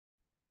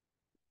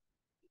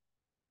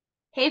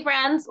Hey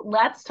friends,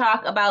 let's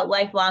talk about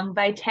lifelong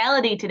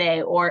vitality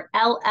today, or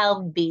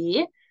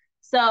LLV.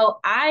 So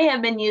I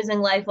have been using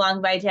lifelong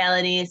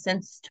vitality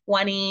since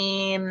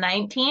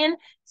 2019.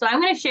 So I'm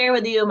going to share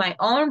with you my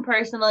own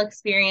personal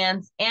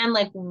experience and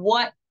like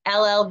what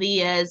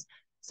LLV is.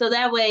 So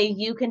that way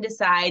you can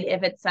decide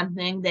if it's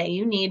something that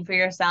you need for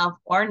yourself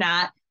or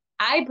not.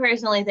 I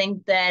personally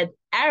think that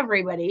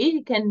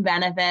everybody can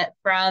benefit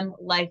from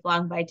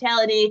lifelong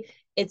vitality.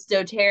 It's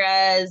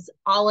doTERRA's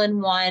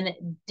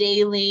all-in-one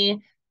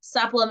daily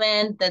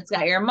supplement that's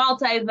got your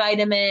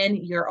multivitamin,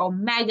 your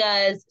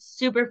omegas,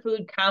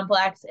 superfood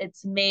complex.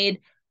 It's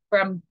made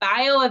from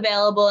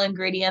bioavailable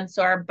ingredients.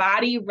 So our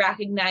body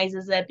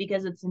recognizes it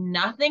because it's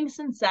nothing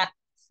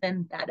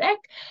synthetic.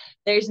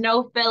 There's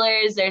no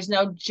fillers, there's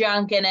no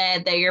junk in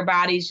it that your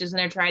body's just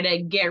going to try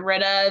to get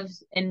rid of,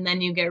 and then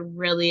you get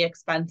really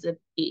expensive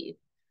pee.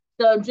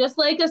 So just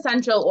like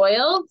essential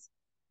oils,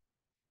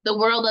 the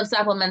world of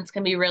supplements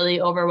can be really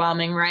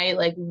overwhelming, right?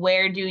 Like,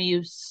 where do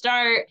you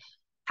start?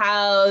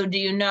 How do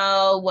you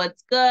know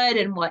what's good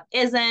and what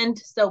isn't?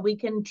 So we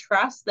can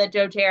trust that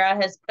doTERRA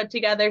has put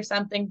together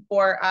something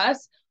for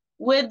us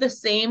with the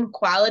same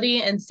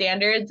quality and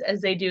standards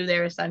as they do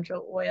their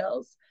essential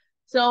oils.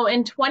 So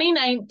in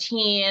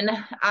 2019,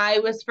 I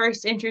was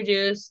first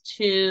introduced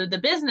to the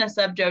business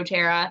of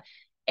doTERRA,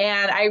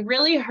 and I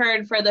really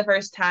heard for the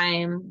first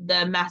time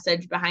the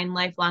message behind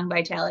lifelong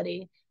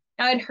vitality.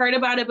 Now, I'd heard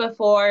about it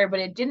before,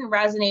 but it didn't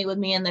resonate with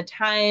me in the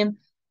time.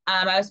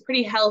 I was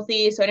pretty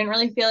healthy, so I didn't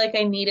really feel like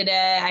I needed it.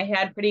 I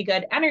had pretty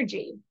good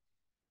energy.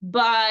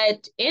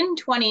 But in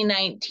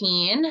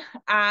 2019,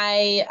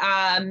 I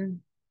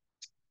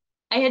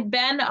had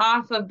been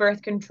off of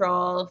birth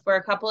control for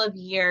a couple of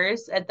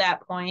years at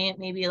that point,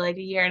 maybe like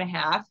a year and a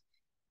half.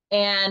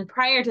 And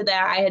prior to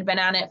that, I had been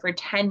on it for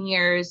 10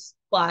 years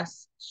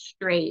plus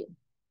straight.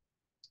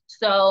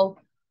 So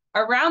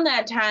around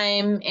that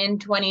time in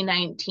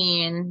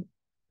 2019,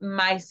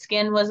 my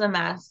skin was a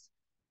mess.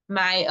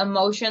 My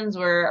emotions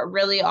were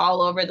really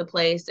all over the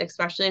place,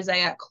 especially as I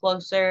got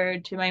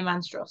closer to my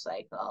menstrual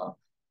cycle.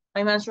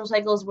 My menstrual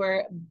cycles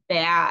were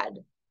bad,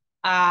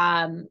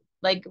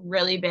 like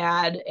really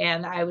bad.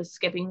 And I was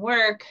skipping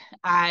work.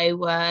 I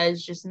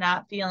was just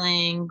not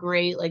feeling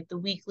great like the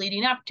week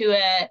leading up to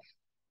it.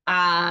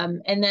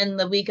 And then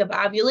the week of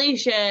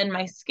ovulation,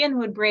 my skin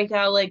would break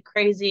out like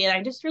crazy, and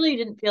I just really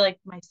didn't feel like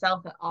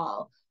myself at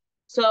all.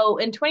 So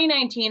in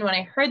 2019, when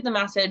I heard the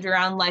message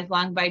around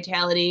lifelong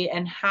vitality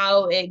and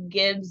how it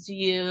gives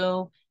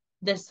you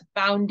this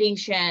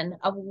foundation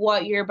of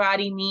what your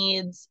body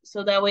needs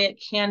so that way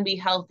it can be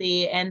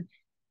healthy and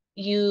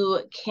you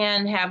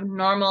can have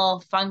normal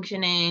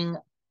functioning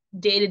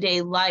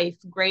day-to-day life,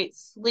 great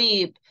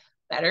sleep,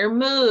 better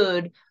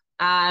mood.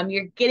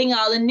 You're getting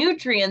all the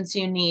nutrients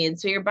you need,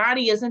 so your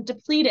body isn't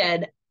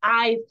depleted.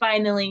 I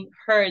finally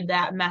heard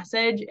that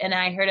message, and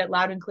I heard it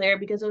loud and clear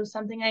because it was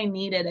something I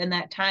needed in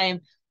that time.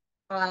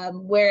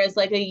 Whereas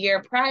like a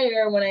year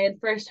prior, when I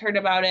had first heard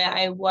about it,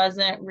 I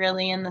wasn't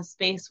really in the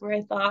space where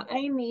I thought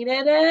I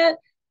needed it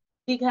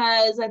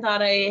because I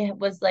thought I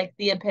was like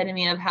the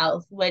epitome of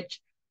health,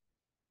 which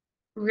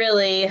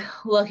really,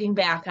 looking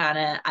back on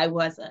it, I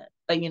wasn't.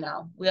 But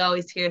we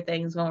always hear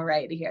things when we're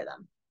ready to hear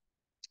them.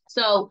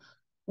 So,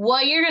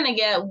 what you're going to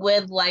get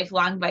with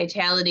lifelong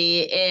vitality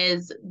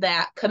is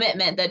that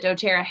commitment that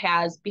doTERRA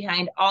has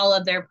behind all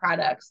of their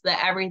products,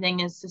 that everything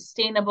is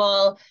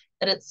sustainable,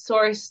 that it's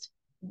sourced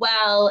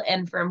well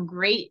and from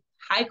great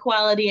high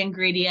quality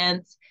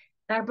ingredients.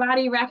 Our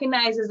body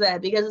recognizes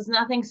it because it's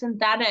nothing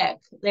synthetic.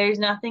 There's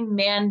nothing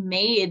man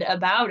made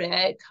about it.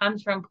 It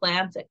comes from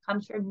plants, it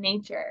comes from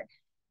nature.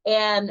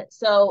 And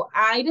so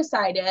I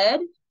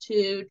decided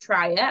to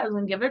try it. I was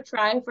going to give it a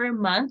try for a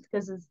month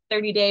because it's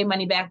 30-day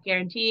money back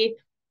guarantee.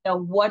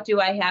 What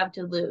do I have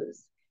to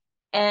lose?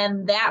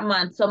 And that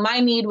month, so my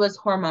need was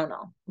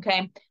hormonal,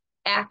 okay?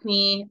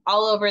 Acne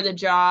all over the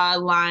jaw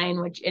line,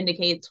 which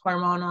indicates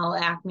hormonal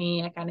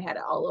acne. I kind of had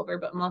it all over,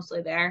 but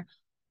mostly there.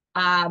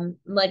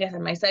 Like I said,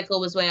 my cycle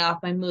was way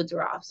off, my moods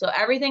were off. So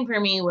everything for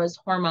me was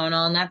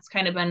hormonal, and that's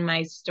kind of been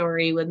my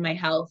story with my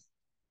health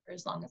for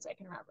as long as I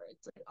can remember.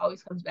 It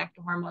always comes back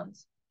to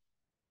hormones.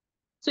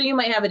 So you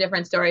might have a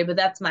different story, but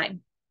that's mine.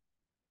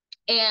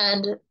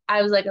 And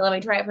I was like, let me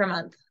try it for a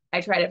month. I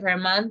tried it for a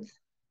month.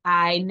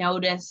 I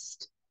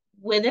noticed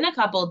within a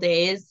couple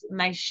days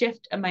my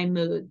shift of my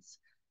moods.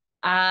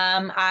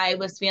 I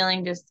was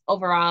feeling just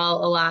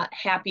overall a lot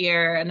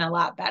happier and a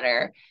lot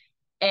better.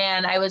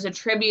 And I was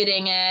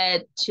attributing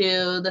it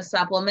to the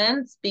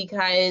supplements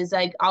because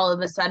like all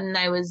of a sudden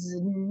I was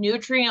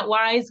nutrient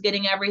wise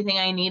getting everything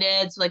I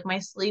needed. So like my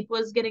sleep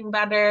was getting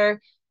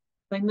better,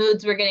 my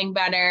moods were getting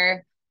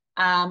better.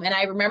 And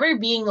I remember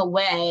being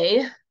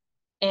away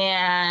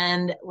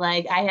and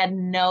like I had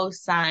no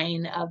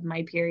sign of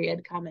my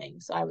period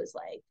coming. So I was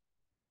like,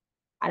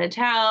 out of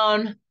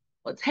town,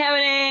 what's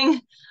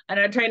happening? I'm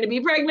not trying to be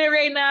pregnant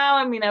right now.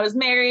 I mean, I was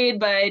married,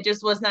 but it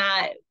just was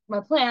not my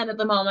plan at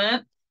the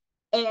moment.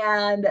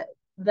 And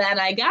then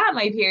I got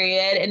my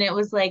period and it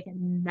was like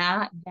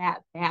not that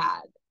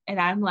bad. And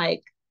I'm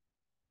like,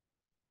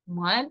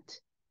 what?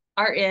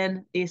 are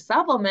in these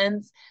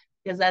supplements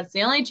because that's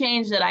the only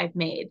change that I've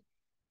made.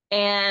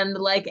 And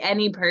like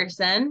any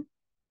person,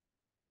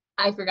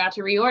 I forgot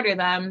to reorder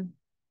them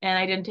and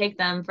I didn't take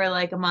them for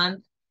like a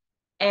month.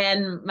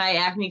 And my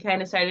acne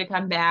kind of started to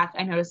come back.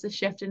 I noticed a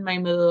shift in my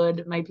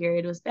mood. My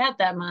period was bad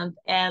that month.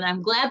 And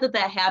I'm glad that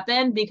that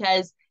happened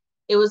because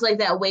it was like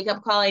that wake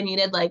up call I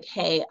needed like,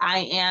 hey,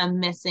 I am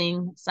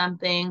missing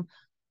something.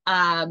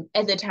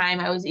 At the time,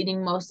 I was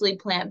eating mostly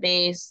plant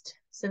based.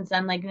 Since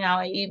then, like now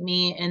I eat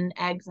meat and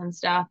eggs and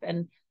stuff.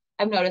 And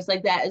I've noticed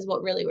like that is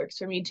what really works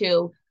for me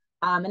too.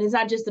 And it's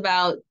not just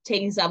about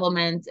taking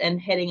supplements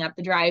and hitting up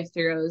the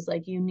drive-throughs.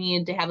 Like you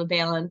need to have a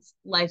balanced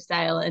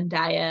lifestyle and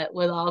diet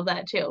with all of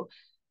that too.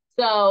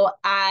 So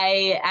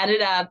I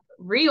ended up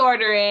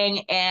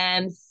reordering,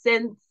 and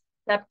since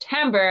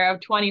September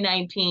of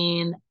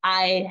 2019,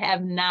 I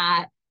have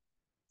not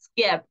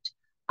skipped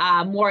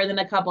more than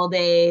a couple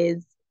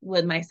days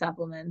with my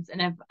supplements.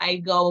 And if I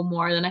go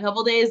more than a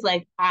couple days,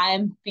 like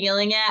I'm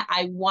feeling it.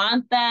 I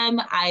want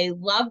them. I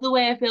love the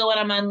way I feel when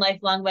I'm on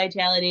lifelong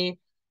vitality.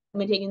 I've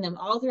been taking them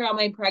all throughout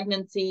my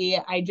pregnancy.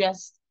 I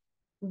just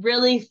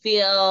really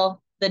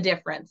feel the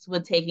difference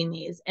with taking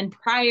these. And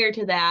prior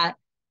to that,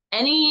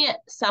 any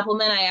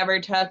supplement I ever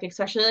took,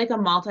 especially like a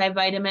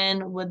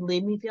multivitamin, would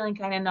leave me feeling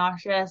kind of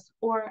nauseous,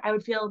 or I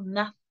would feel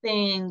nothing.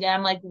 And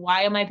I'm like,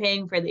 why am I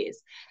paying for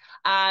these?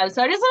 So I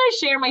just want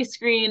to share my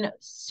screen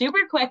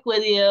super quick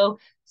with you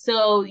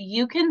so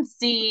you can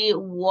see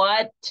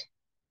what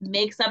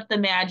makes up the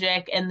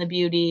magic and the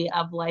beauty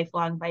of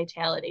lifelong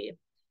vitality.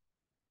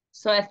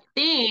 So I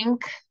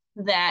think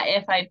that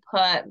if I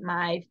put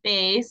my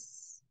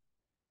face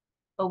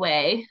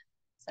away,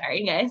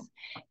 sorry guys,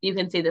 you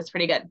can see this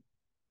pretty good.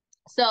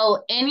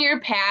 So in your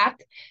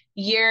pack,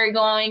 you're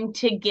going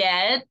to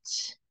get,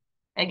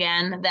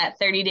 again, that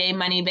 30-day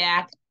money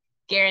back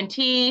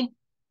guarantee.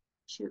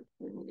 Shoot,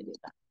 we need to do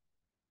that.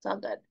 It's all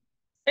good.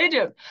 Stay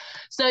tuned.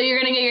 So you're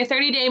going to get your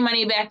 30-day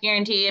money back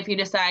guarantee if you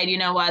decide, you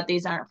know what,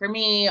 these aren't for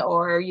me,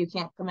 or you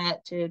can't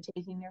commit to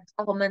taking your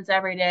supplements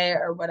every day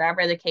or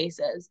whatever the case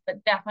is.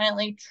 But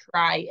definitely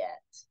try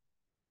it.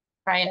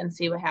 Try it and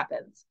see what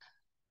happens.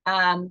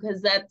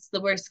 Because that's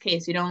the worst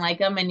case. You don't like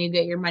them and you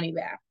get your money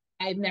back.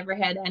 I've never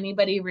had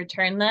anybody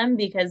return them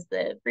because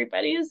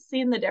everybody's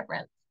seen the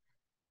difference.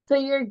 So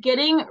you're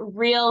getting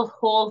real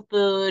whole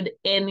food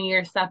in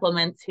your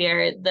supplements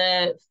here.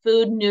 The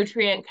food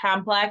nutrient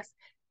complex,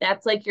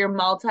 that's like your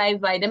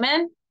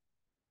multivitamin.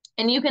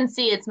 And you can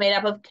see it's made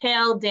up of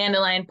kale,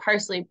 dandelion,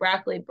 parsley,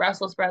 broccoli,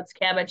 Brussels sprouts,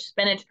 cabbage,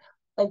 spinach.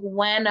 Like,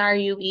 when are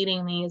you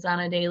eating these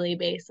on a daily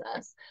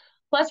basis?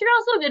 Plus, you're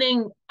also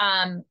getting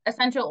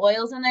essential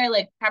oils in there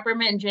like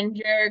peppermint,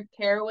 ginger,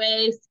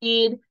 caraway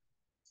seed.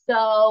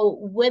 So,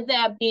 with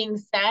that being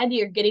said,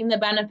 you're getting the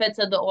benefits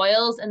of the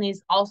oils, and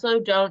these also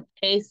don't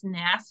taste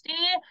nasty.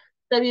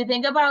 So, if you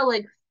think about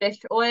like fish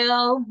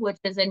oil, which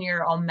is in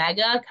your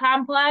omega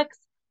complex,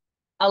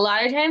 a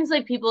lot of times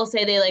like people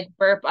say they like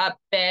burp up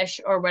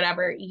fish or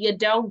whatever. You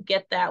don't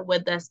get that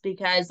with this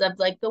because of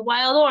like the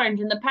wild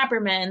orange and the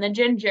peppermint and the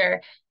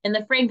ginger and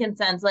the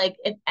frankincense. Like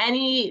if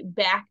any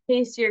back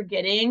taste you're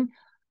getting,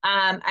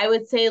 I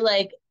would say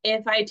like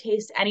if I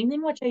taste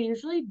anything, which I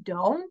usually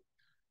don't,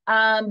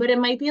 but it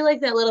might be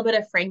like that little bit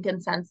of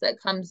frankincense that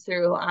comes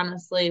through,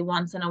 honestly,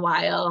 once in a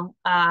while.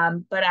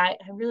 But I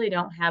really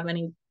don't have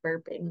any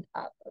burping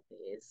up of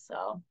these,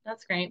 so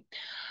that's great.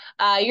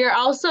 You're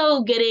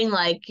also getting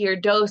like your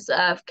dose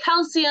of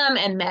calcium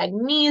and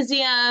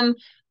magnesium,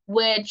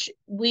 which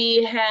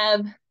we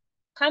have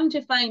come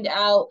to find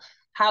out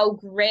how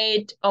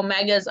great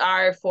omegas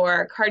are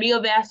for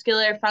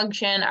cardiovascular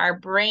function, our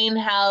brain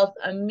health,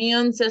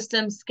 immune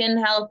system, skin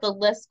health, the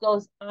list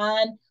goes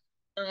on.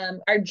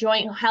 Our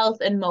joint health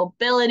and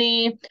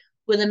mobility.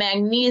 With the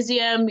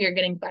magnesium, you're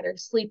getting better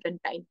sleep and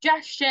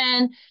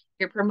digestion.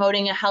 You're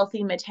promoting a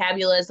healthy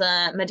metabolism,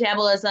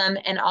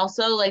 and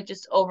also like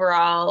just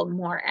overall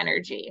more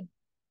energy.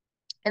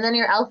 And then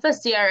your alpha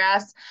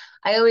CRS,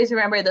 I always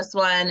remember this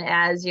one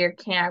as your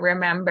can't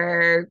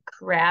remember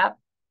crap,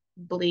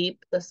 bleep,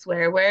 the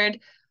swear word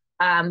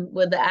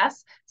with the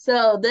S.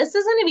 So this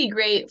is going to be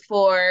great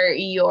for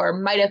your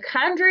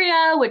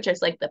mitochondria, which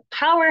is like the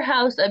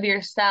powerhouse of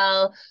your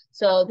cell.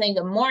 So think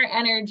of more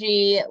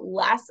energy,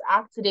 less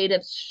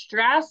oxidative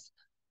stress,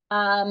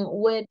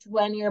 which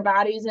when your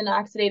body's in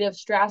oxidative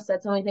stress,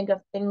 that's when we think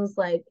of things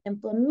like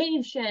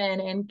inflammation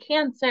and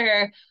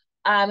cancer.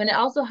 And it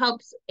also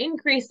helps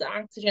increase the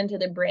oxygen to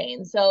the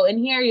brain. So in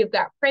here, you've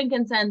got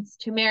frankincense,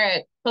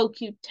 turmeric,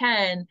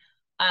 CoQ10,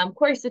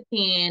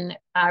 quercetin,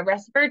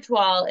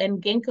 resveratrol,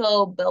 and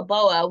ginkgo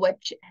biloba,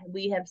 which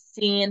we have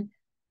seen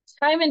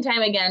time and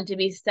time again to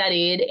be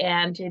studied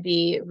and to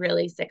be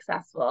really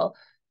successful.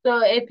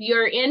 So if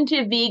you're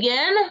into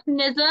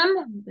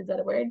veganism, is that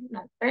a word?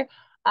 Not sure.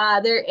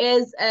 There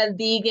is a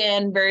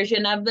vegan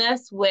version of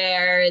this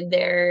where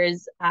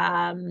there's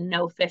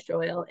no fish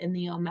oil in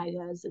the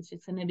omegas. It's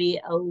just going to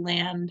be a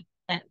land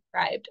plant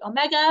derived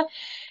omega.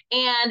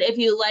 And if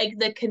you like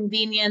the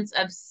convenience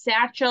of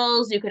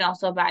satchels, you can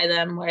also buy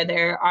them where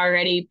they're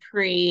already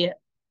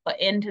put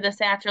into the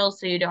satchel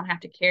so you don't have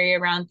to carry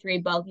around 3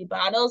 bulky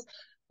bottles,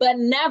 but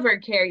never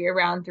carry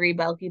around 3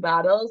 bulky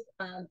bottles.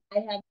 I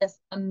have this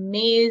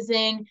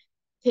amazing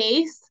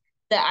case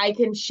that I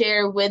can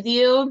share with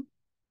you.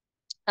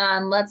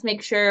 Let's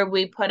make sure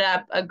we put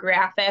up a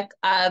graphic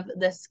of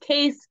this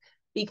case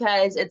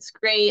because it's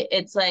great.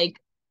 It's like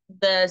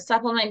the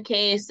supplement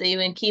case that you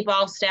can keep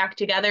all stacked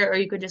together, or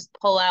you could just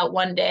pull out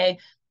one day,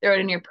 throw it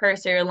in your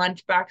purse or your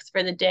lunchbox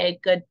for the day,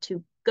 good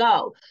to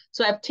go.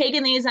 So I've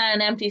taken these on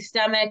an empty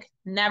stomach,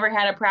 never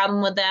had a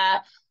problem with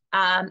that.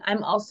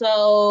 I'm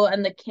also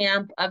in the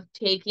camp of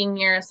taking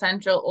your your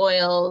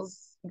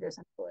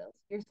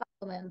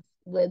supplements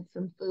with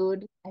some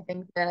food. I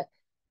think that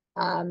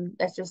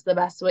that's just the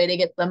best way to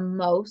get the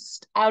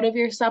most out of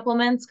your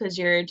supplements because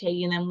you're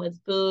taking them with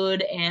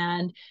food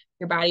and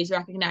your body's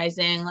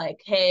recognizing,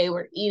 like, hey,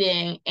 we're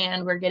eating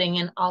and we're getting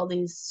in all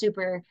these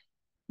super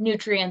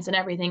nutrients and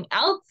everything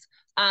else.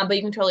 But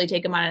you can totally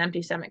take them on an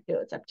empty stomach too.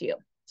 It's up to you.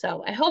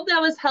 So I hope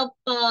that was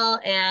helpful,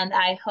 and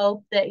I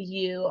hope that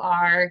you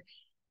are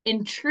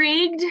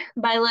intrigued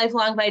by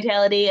lifelong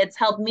vitality. It's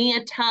helped me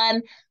a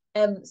ton.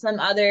 Some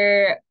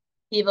other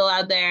people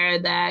out there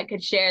that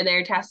could share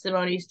their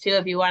testimonies too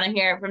if you want to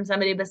hear it from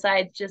somebody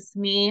besides just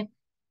me.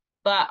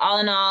 But all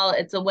in all,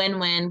 it's a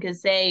win-win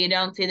because say you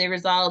don't see the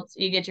results,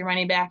 you get your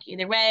money back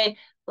either way.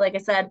 Like I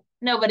said,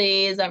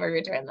 nobody's ever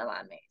returned them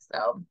on me.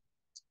 So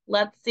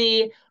let's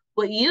see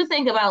what you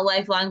think about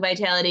lifelong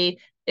vitality.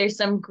 There's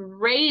some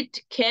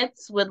great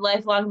kits with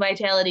lifelong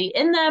vitality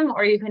in them,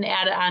 or you can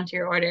add it onto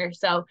your order.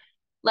 So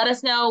let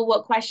us know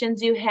what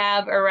questions you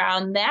have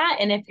around that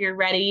and if you're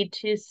ready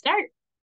to start.